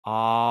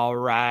All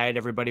right,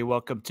 everybody,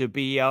 welcome to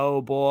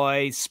BO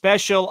Boys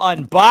special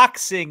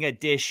unboxing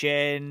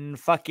edition.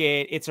 Fuck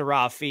it, it's a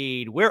raw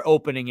feed. We're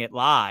opening it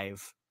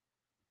live.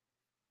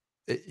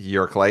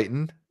 You're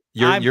Clayton.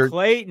 I'm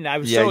Clayton. I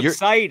was so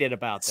excited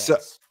about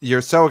this.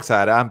 You're so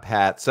excited. I'm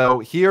Pat. So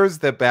here's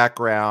the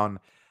background.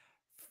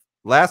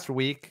 Last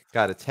week,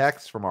 got a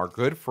text from our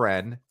good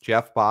friend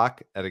Jeff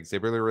Bock at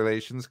Exhibitor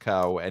Relations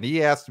Co. And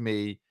he asked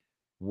me,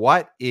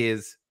 "What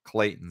is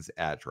Clayton's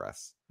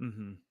address?"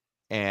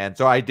 And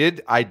so I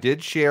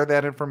did share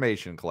that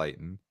information,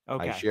 Clayton.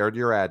 Okay. I shared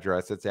your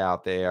address. It's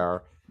out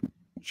there.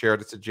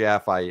 Shared it to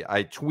Jeff. I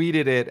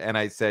tweeted it and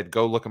I said,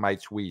 go look at my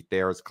tweet.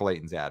 There's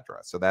Clayton's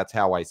address. So that's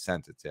how I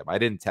sent it to him. I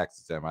didn't text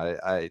it to him.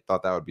 I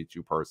thought that would be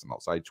too personal.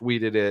 So I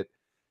tweeted it.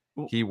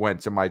 He went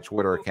to my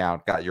Twitter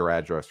account, got your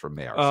address from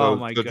there. Oh,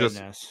 my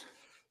goodness.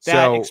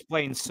 That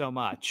explains so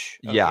much.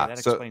 Okay, yeah. That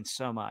explains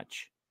so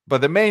much.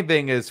 But the main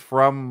thing is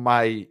from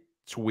my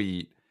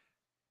tweet,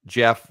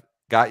 Jeff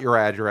got your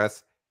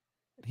address.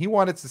 He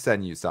wanted to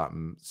send you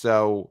something.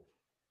 So,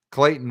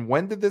 Clayton,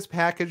 when did this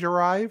package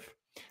arrive?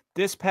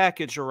 This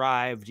package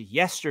arrived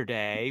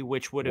yesterday,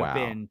 which would have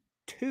been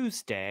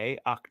Tuesday,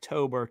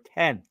 October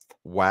 10th.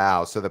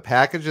 Wow. So the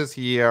package is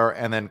here.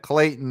 And then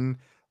Clayton,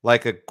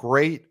 like a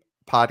great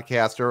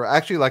podcaster,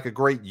 actually like a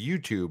great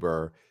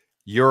YouTuber,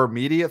 your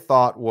immediate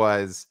thought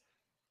was,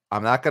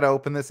 I'm not going to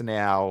open this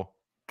now.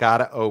 Got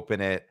to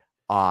open it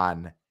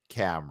on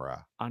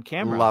camera. On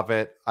camera. Love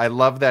it. I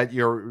love that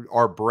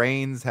our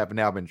brains have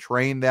now been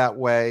trained that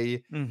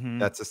way,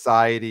 that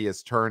society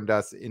has turned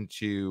us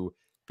into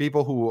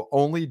people who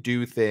only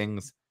do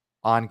things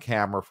on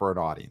camera for an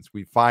audience.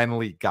 We've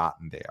finally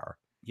gotten there.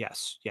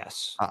 Yes,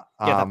 yes.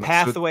 Yeah, the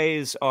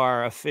pathways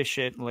are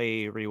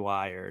efficiently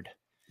rewired.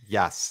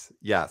 Yes,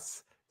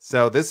 yes.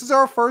 So this is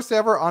our first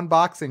ever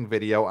unboxing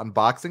video.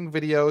 Unboxing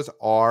videos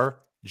are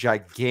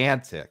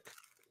gigantic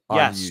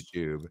on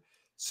YouTube.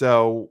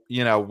 So,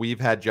 you know, we've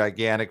had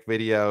gigantic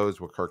videos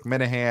with Kirk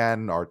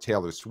Minahan, our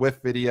Taylor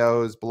Swift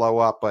videos blow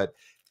up, but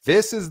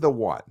this is the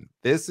one.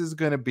 This is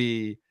going to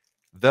be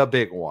the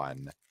big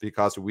one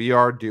because we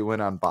are doing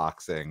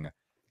unboxing.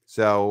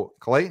 So,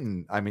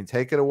 Clayton, I mean,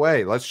 take it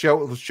away. Let's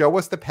show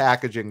us the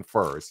packaging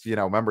first. You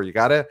know, remember, you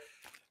got to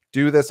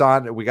do this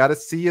we got to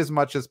see as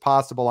much as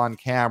possible on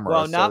camera.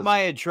 Well, not my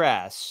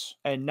address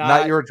and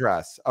not your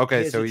address.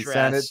 Okay, so he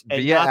sent it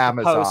via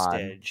Amazon.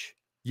 Postage.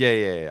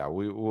 Yeah.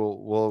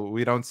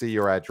 We don't see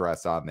your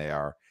address on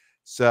there.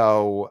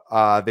 So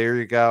there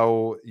you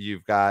go.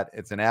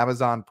 It's an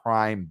Amazon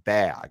Prime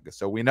bag.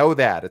 So we know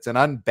that it's an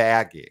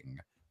unbagging,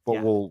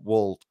 but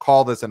we'll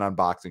call this an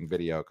unboxing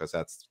video because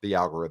that's the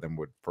algorithm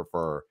would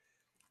prefer.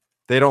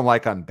 They don't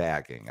like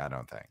unbagging, I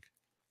don't think.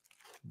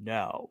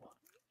 No,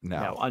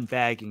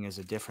 unbagging is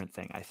a different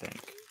thing, I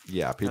think.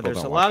 Yeah, people.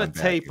 There's a lot of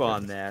tape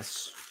on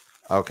this.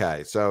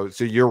 Okay, so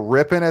you're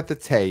ripping at the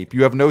tape.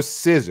 You have no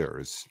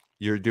scissors.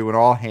 You're doing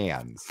all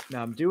hands.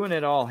 No, I'm doing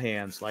it all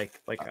hands, like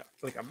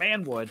a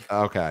man would.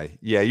 Okay,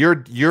 yeah,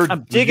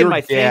 I'm digging my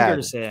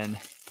fingers in.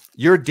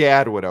 Your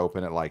dad would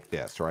open it like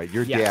this, right?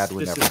 Your dad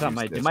would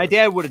never. My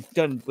dad would have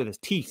done with his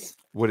teeth.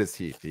 With his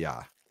teeth,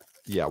 yeah.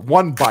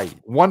 One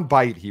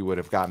bite, he would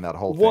have gotten that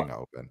whole thing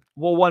open.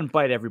 Well, one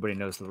bite, everybody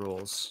knows the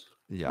rules.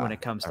 Yeah, when it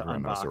comes to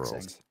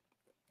unboxing.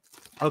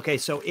 Okay,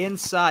 so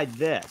inside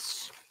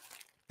this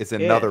is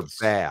another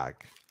bag.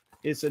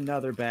 It's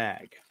another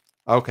bag.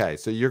 Okay,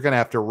 so you're going to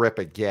have to rip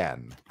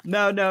again.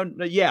 No,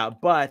 yeah,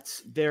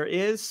 but there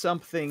is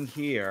something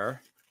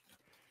here.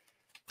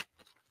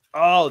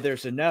 Oh,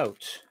 there's a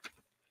note.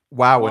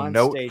 Wow, a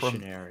note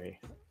stationery.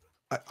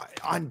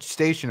 On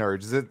stationery.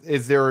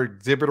 Is there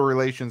Exhibitor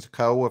Relations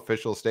Co.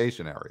 official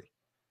stationery?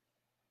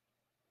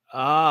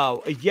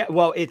 Oh, yeah,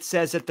 well, it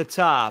says at the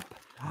top,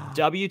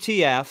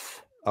 WTF.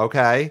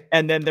 Okay.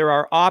 And then there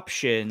are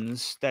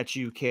options that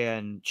you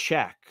can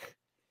check.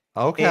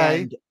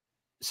 Okay. And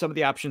some of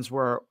the options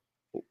were,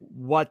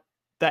 what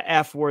the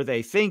F were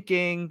they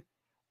thinking?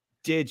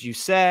 Did you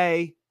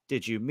say?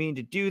 Did you mean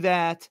to do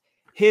that?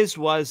 His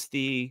was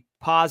the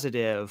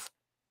positive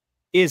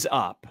is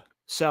up.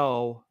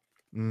 So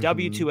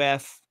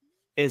W2F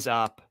is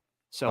up.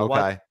 So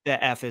what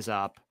the F is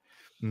up.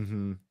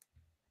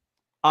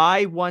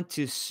 I want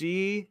to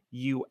see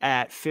you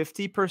at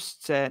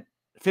 50%,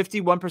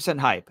 51%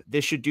 hype.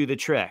 This should do the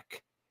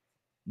trick.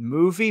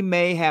 Movie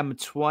Mayhem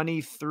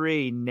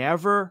 23.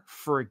 Never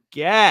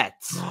forget.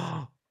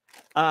 Wow.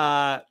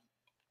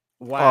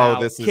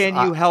 Oh, Can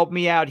you help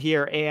me out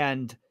here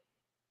and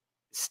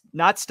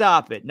not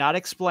stop it, not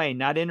explain,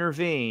 not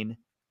intervene,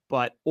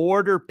 but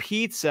order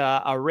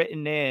pizza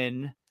written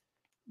in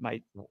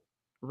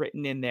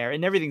there,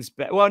 and everything's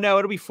well, no,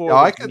 it'll be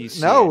forward.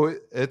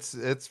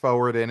 It's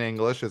forward in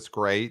English. It's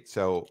great.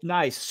 So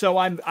nice. So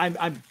I'm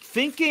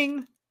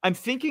thinking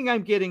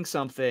I'm getting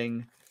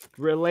something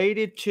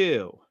related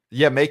to.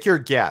 Yeah, make your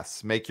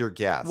guess.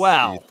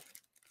 Well,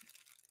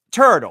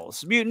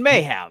 Turtles, Mutant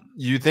Mayhem.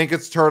 You think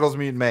it's Turtles,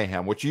 Mutant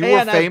Mayhem, which you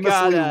were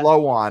famously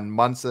low on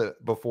months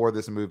before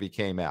this movie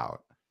came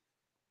out.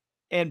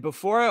 And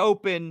before I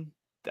open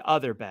the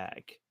other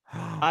bag,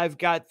 I've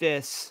got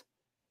this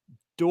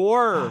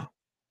door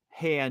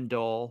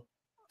handle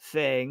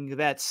thing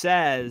that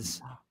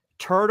says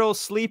turtle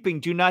sleeping,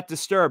 do not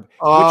disturb, which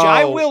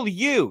I will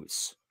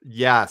use.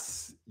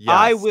 Yes.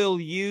 I will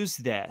use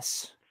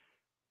this.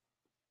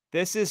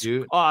 This is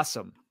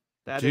awesome.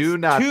 That is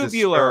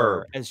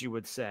tubular, as you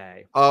would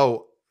say.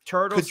 Oh,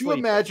 turtle could sleeping. you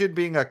imagine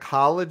being a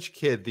college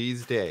kid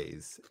these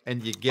days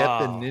and you get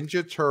the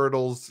Ninja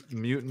Turtles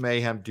Mutant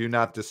Mayhem Do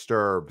Not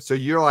Disturb? So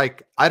you're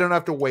like, I don't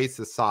have to waste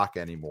a sock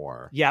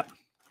anymore. Yep.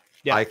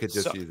 I could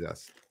just use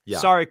this. Yeah.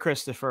 Sorry,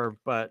 Christopher,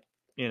 but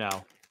you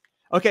know.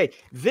 Okay,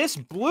 this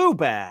blue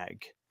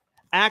bag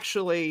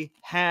actually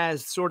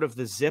has sort of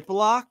the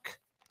Ziploc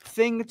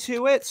thing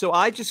to it, so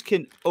I just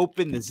can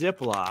open the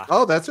Ziploc.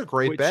 Oh, that's a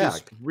great bag.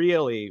 Is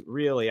really,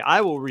 really,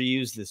 I will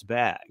reuse this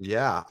bag.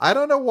 Yeah, I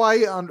don't know why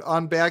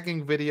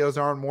unbagging videos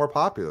aren't more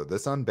popular.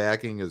 This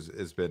unbagging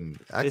has been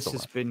excellent. This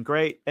has been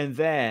great. And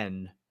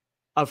then,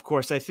 of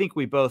course, I think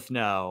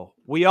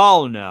we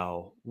all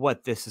know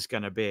what this is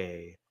going to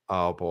be.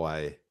 Oh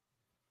boy.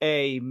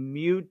 A Teenage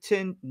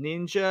Mutant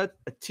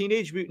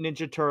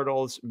Ninja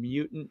Turtles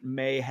Mutant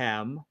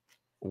Mayhem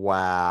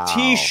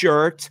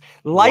t-shirt,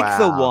 like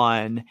the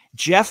one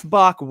Jeff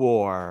Bock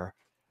wore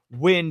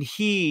when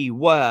he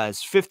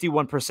was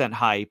 51%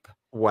 hype.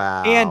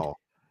 Wow. And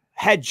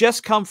had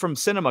just come from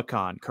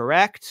CinemaCon,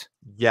 correct?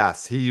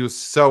 Yes, he was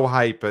so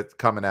hype at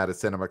coming out of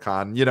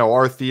CinemaCon. You know,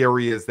 our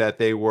theory is that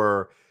they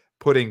were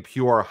putting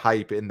pure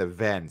hype in the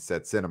vents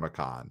at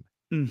CinemaCon.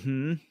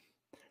 Mm-hmm.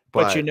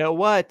 But you know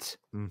what?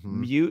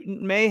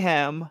 Mutant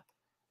Mayhem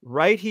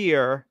right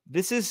here.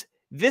 This is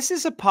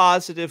a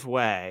positive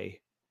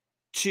way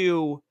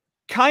to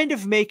kind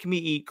of make me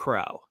eat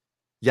crow.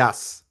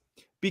 Yes.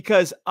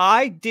 Because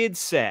I did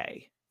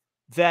say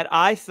that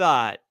I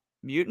thought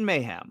Mutant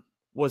Mayhem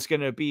was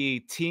going to be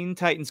Teen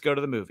Titans Go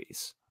to the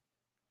Movies.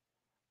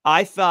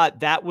 I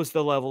thought that was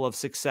the level of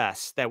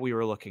success that we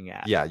were looking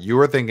at. Yeah, you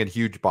were thinking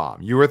huge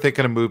bomb. You were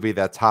thinking a movie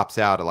that tops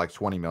out at like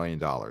 $20 million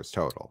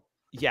total.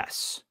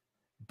 Yes.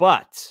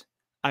 But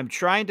I'm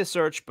trying to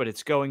search, but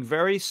it's going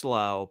very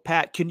slow.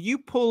 Pat, can you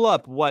pull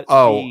up what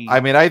I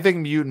mean, I think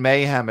Mutant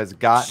Mayhem has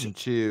gotten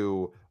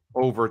to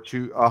over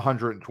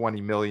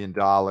 $120 million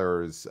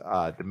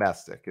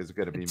domestic is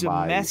going to be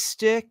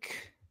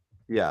domestic.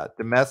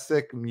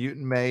 Domestic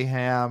Mutant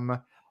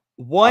Mayhem.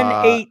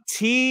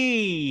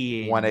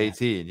 118.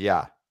 118,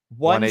 yeah.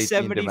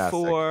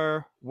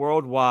 174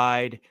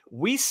 worldwide.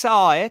 We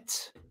saw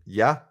it.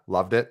 Yeah,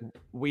 loved it.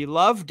 We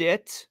loved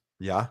it.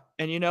 Yeah.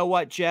 And you know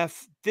what,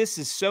 Jeff? This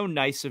is so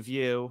nice of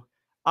you.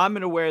 I'm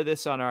going to wear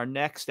this on our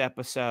next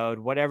episode,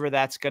 whatever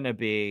that's going to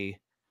be.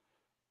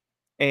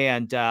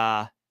 And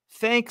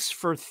thanks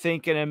for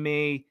thinking of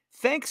me.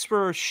 Thanks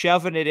for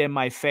shoving it in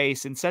my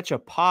face in such a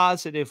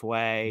positive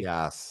way.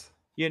 Yes.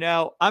 You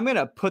know, I'm going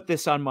to put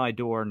this on my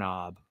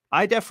doorknob.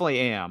 I definitely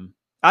am.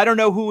 I don't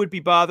know who would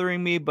be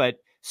bothering me, but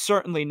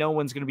certainly no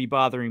one's going to be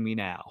bothering me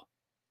now.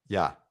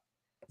 Yeah.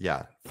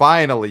 Yeah.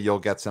 Finally, you'll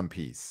get some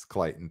peace,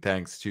 Clayton,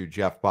 thanks to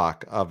Jeff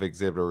Bock of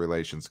Exhibitor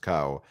Relations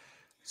Co.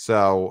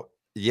 So,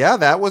 yeah,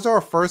 that was our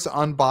first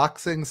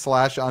unboxing /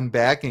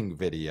 unbagging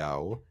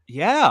video.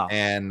 Yeah.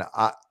 And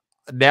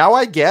now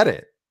I get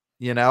it.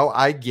 You know,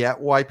 I get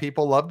why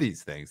people love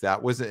these things.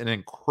 That was an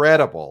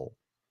incredible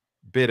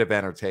bit of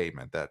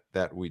entertainment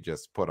that we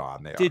just put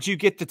on there. Did you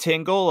get the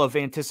tingle of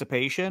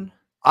anticipation?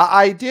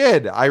 I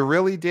did. I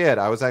really did.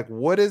 I was like,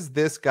 what is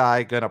this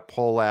guy going to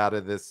pull out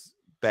of this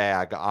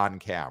bag on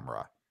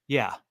camera?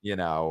 Yeah. You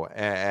know,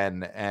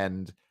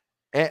 and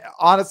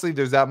honestly,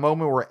 there's that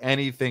moment where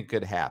anything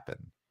could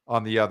happen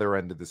on the other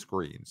end of the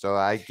screen. So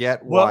I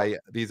get why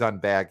these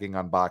unbagging,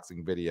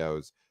 unboxing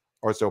videos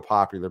are so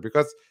popular,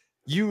 because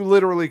you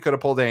literally could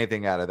have pulled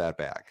anything out of that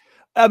bag.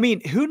 I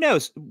mean, who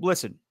knows?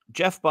 Listen,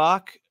 Jeff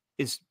Bock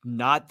is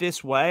not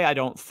this way, I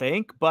don't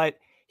think, but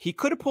he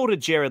could have pulled a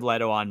Jared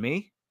Leto on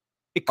me.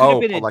 It could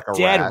have been like a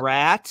dead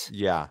rat.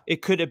 Yeah.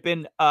 It could have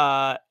been,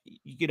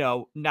 you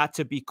know, not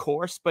to be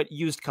coarse, but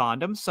used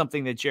condoms,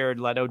 something that Jared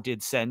Leto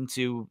did send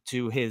to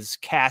his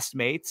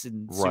castmates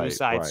in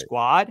Suicide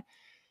Squad.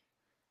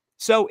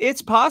 So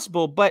it's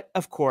possible, but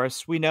of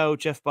course, we know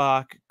Jeff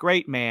Bock,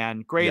 great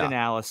man, great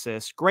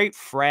analysis, great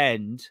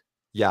friend.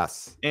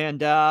 Yes.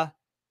 And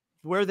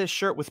wear this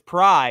shirt with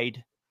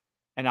pride,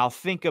 and I'll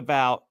think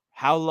about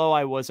how low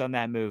I was on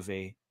that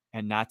movie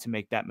and not to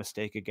make that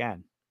mistake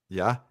again.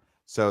 Yeah.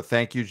 So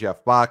thank you,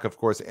 Jeff Bock. Of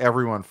course,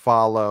 everyone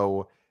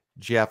follow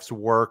Jeff's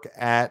work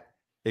at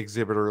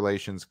Exhibitor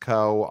Relations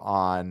Co.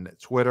 on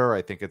Twitter.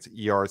 I think it's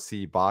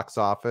ERC Box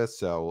Office.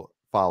 So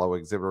follow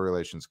Exhibitor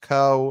Relations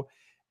Co.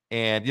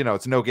 And, you know,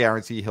 it's no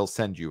guarantee he'll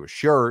send you a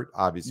shirt.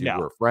 Obviously,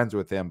 we're friends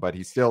with him, but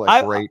he's still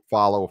a great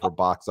follow for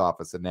box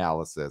office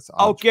analysis.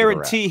 I'll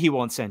guarantee he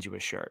won't send you a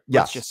shirt.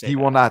 Yes, he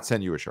will not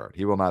send you a shirt.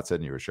 He will not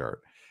send you a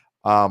shirt.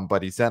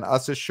 But he sent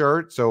us a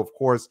shirt. So, of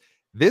course,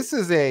 this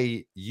is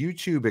a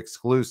YouTube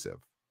exclusive.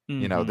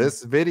 You know,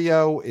 this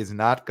video is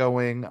not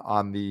going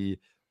on the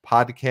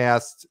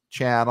podcast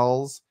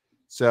channels.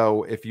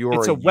 So if you're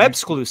it's a web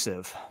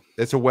exclusive.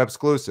 It's a web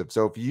exclusive.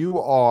 So if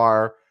you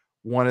are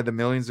one of the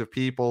millions of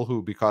people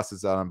who, because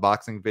it's an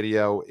unboxing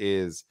video,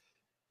 is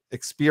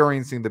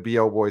experiencing the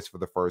BO Boys for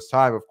the first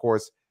time, of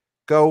course,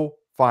 go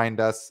find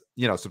us,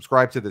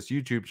 subscribe to this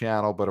YouTube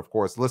channel, but of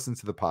course, listen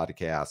to the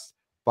podcast,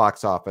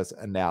 Box Office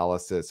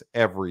Analysis,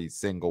 every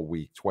single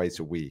week, twice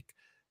a week.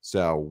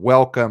 So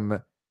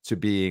welcome to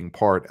being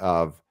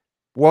a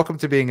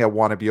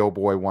wanna BO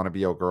boy, wanna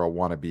BO girl,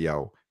 wanna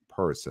BO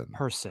person.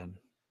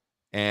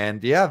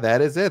 And yeah, that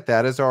is it.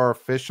 That is our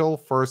official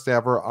first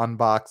ever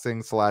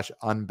unboxing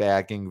 /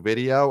 unbagging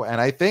video.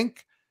 And I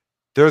think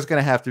there's going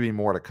to have to be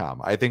more to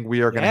come. I think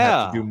we are going to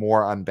have to do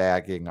more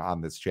unbagging on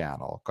this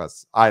channel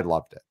because I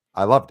loved it.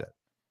 I loved it.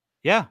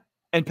 Yeah.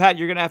 And Pat,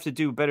 you're going to have to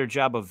do a better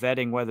job of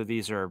vetting whether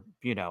these are,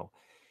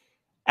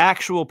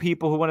 actual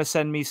people who want to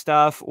send me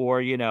stuff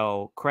or,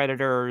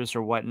 creditors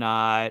or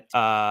whatnot.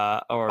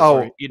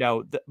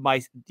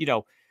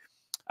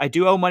 I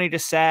do owe money to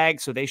SAG,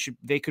 so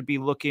they could be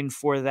looking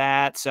for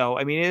that. So,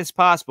 I mean, it is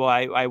possible.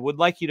 I would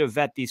like you to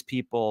vet these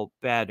people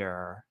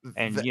better.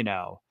 And,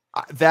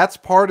 that's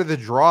part of the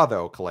draw,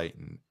 though,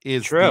 Clayton,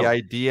 is True. the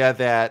idea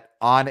that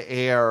on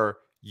air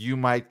you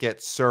might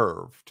get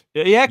served.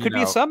 Yeah, it could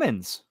be a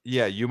summons.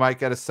 Yeah, you might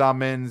get a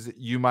summons.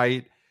 You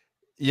might,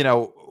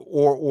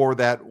 or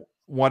that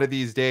one of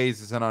these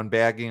days is an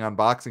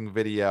unboxing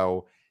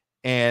video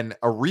and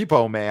a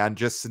repo man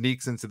just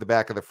sneaks into the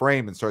back of the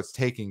frame and starts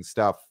taking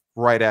stuff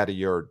right out of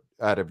your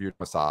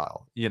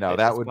domicile.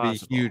 That would be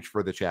huge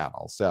for the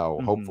channel. So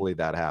hopefully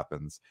that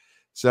happens.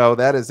 So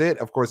that is it.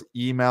 Of course,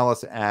 email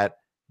us at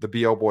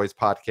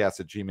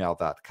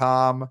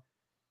theboboyspodcast@gmail.com.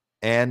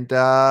 And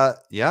there's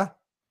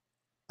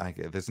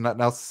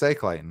nothing else to say,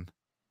 Clayton.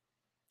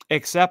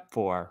 Except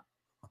for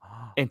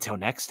until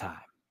next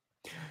time.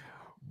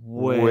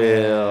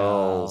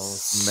 We'll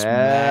smell